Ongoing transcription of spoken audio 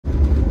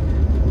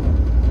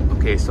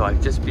Okay, so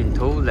I've just been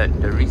told that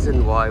the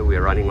reason why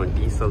we're running on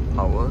diesel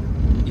power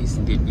is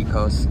indeed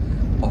because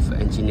of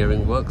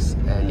engineering works,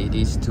 and it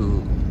is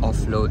to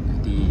offload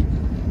the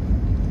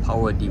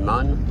power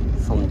demand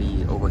from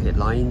the overhead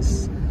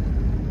lines,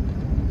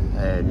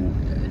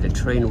 and the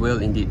train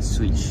will indeed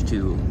switch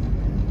to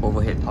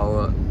overhead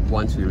power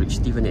once we reach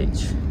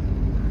Stevenage.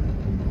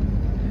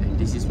 And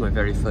this is my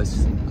very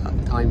first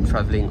time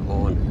traveling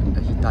on a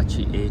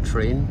Hitachi A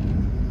train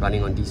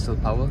running on diesel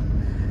power,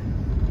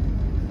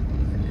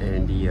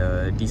 and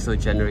the diesel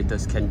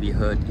generators can be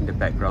heard in the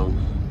background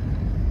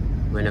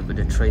whenever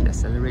the train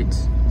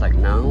accelerates, like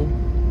now.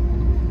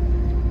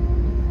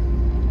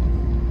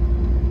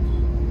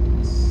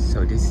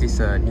 So this is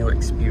a new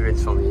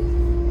experience for me.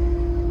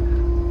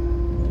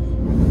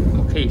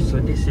 Okay, so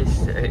this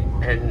is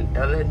an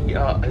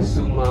LNER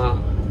Azuma,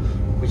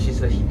 which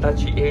is a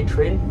Hitachi A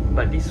train,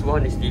 but this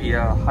one is the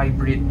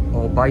hybrid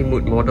or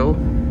bi-mode model,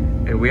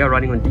 and we are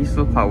running on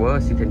diesel power,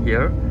 as you can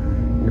hear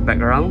in the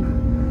background.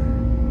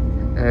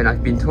 And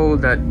I've been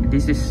told that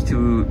this is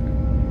to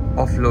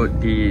offload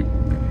the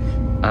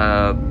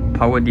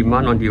power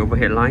demand on the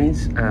overhead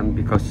lines,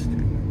 because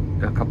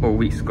a couple of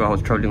weeks ago I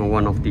was traveling on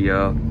one of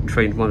the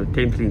trains, one of the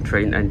Thameslink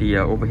train, and the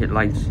overhead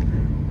lines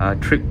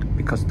tripped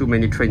because too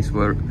many trains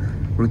were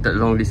routed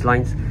along these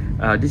lines.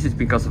 This is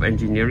because of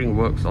engineering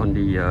works on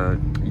the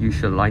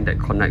usual line that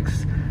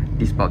connects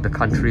this part of the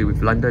country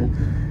with London,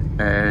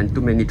 and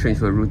too many trains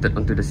were routed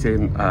onto the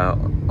same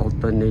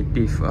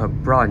alternative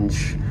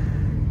branch.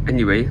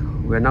 Anyway,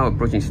 we're now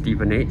approaching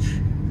Stevenage.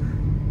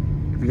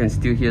 We can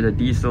still hear the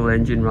diesel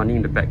engine running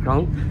in the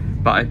background,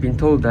 but I've been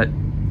told that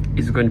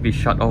it's going to be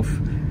shut off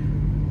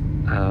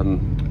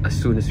as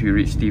soon as we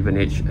reach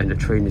Stevenage, and the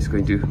train is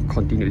going to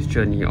continue its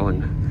journey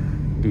on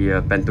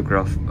the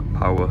pantograph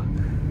power.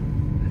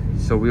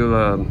 So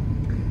we'll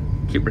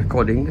keep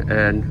recording,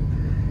 and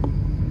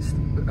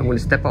I'm going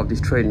to step out of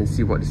this train and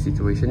see what the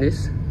situation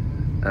is.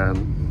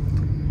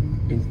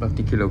 In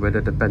particular,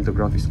 whether the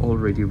pantograph is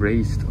already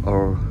raised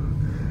or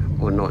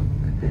not.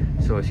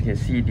 So as you can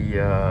see,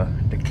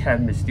 the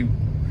cam is still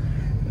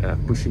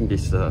pushing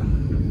these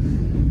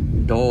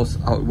doors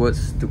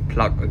outwards to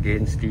plug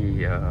against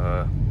the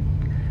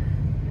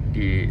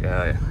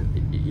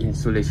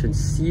insulation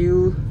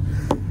seal.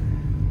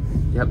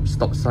 Yep,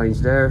 stop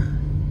signs there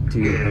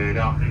to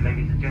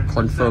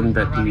confirm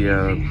that the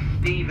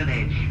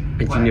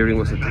engineering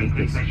was taking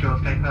place. Make sure to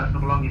stay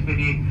personal belongings with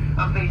you,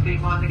 and please do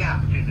mind the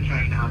gap between the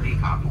train and the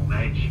platform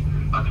edge.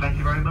 But thank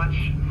you very much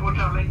for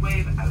travelling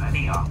with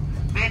LNER.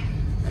 This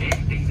is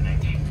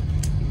Stevenage.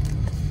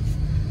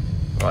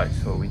 Right,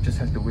 so we just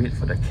have to wait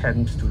for the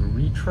cams to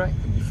retract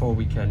before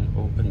we can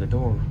open the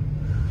door.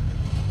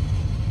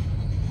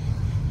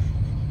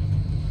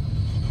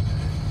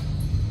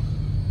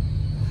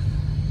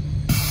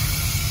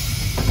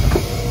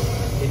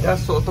 It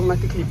does so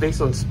automatically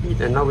based on speed,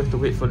 and now we have to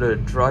wait for the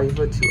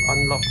driver to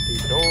unlock the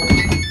door.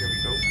 Here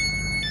we go.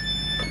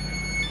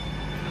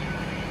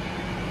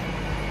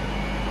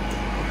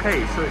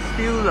 Okay, so it's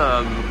still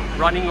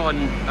running on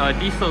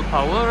diesel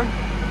power.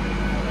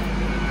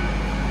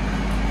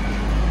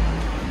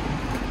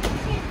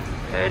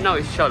 And now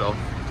it's shut off.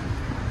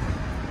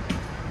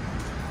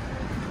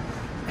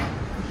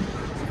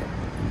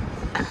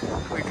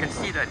 We can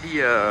see that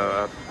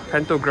the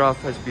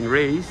pantograph has been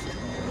raised,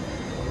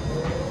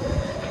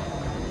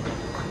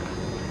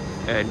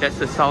 and that's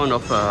the sound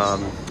of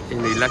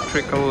an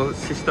electrical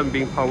system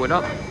being powered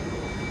up.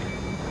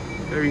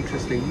 Very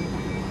interesting.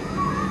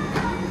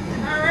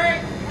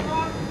 Alright, come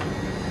on.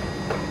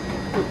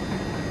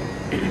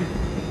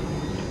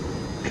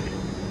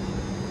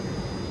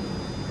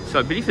 So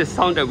I believe the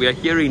sound that we are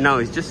hearing now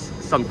is just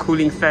some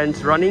cooling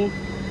fans running.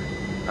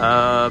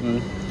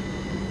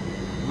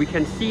 We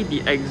can see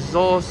the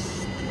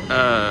exhaust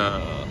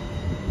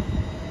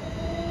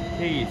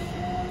case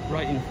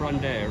right in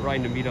front there, right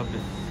in the middle of the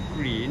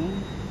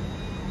screen.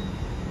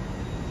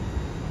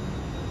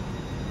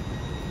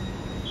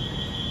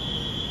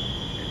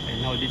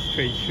 And now this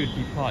train should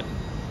depart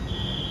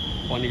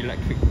on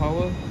electric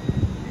power.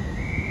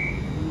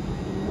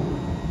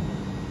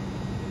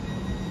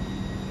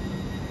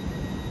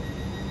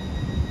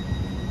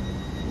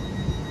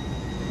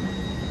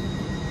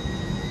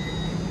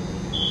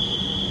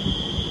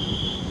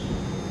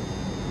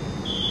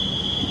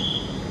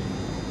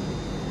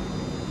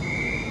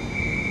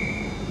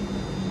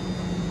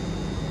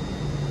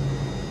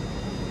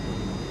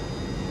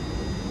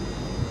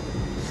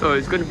 So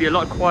it's going to be a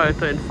lot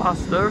quieter and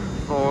faster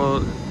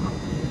for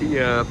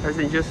the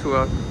passengers who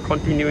are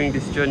continuing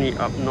this journey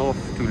up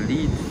north to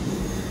Leeds.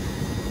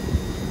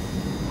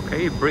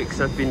 Okay, brakes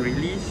have been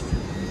released.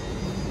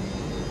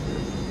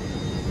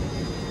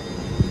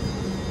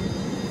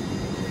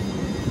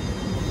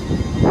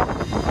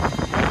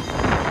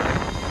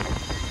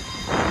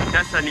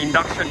 That's an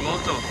induction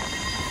motor.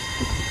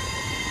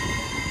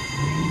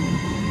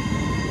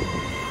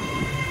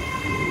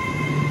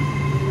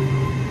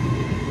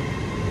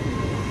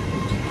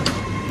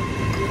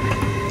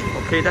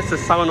 Okay, that's the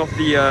sound of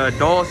the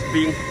doors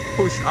being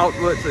pushed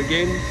outwards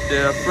against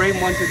the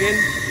frame once again.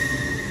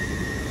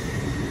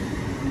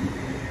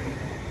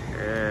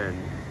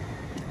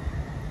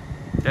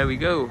 There we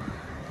go.